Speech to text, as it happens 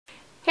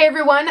Hey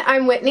everyone,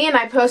 I'm Whitney and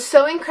I post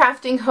sewing,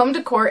 crafting, home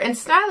decor, and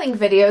styling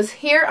videos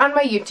here on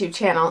my YouTube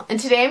channel. And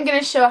today I'm going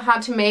to show how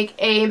to make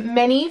a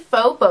mini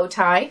faux bow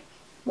tie.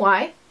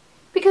 Why?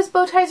 Because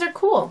bow ties are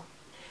cool.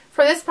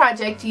 For this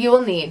project you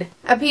will need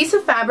a piece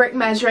of fabric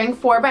measuring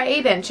 4 by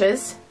 8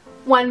 inches,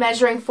 one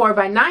measuring 4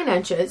 by 9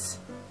 inches,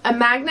 a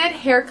magnet,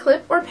 hair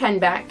clip, or pen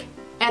back,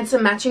 and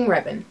some matching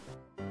ribbon.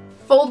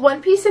 Fold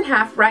one piece in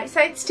half right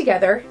sides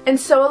together and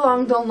sew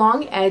along the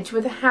long edge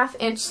with a 1/2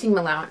 inch seam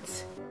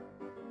allowance.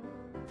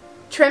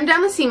 Trim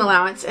down the seam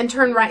allowance and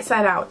turn right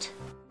side out.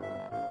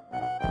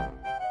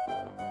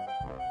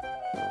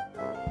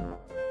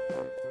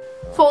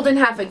 Fold in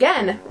half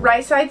again,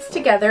 right sides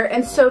together,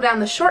 and sew down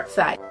the short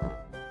side.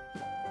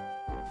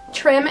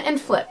 Trim and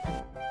flip.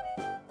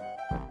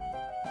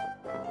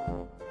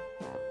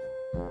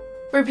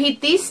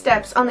 Repeat these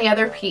steps on the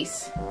other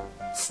piece.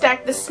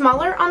 Stack the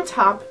smaller on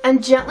top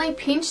and gently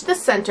pinch the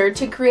center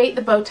to create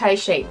the bow tie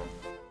shape.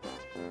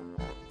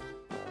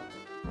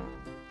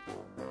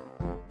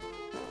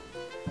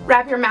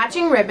 Wrap your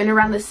matching ribbon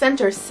around the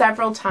center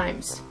several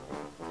times.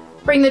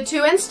 Bring the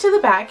 2 ends to the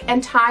back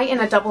and tie in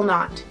a double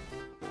knot.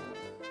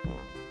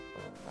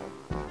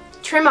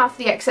 Trim off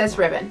the excess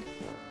ribbon.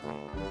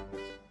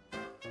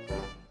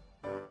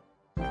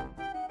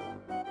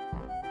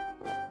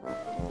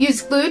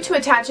 Use glue to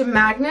attach a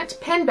magnet,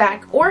 pen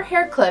back, or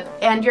hair clip,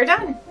 and you're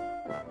done.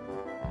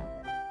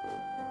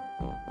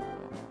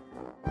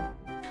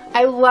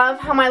 I love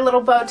how my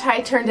little bow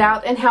tie turned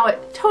out and how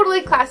it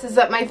totally classes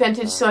up my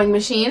vintage sewing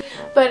machine.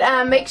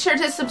 But make sure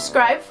to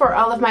subscribe for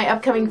all of my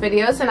upcoming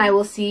videos, and I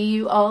will see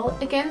you all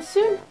again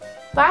soon.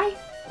 Bye!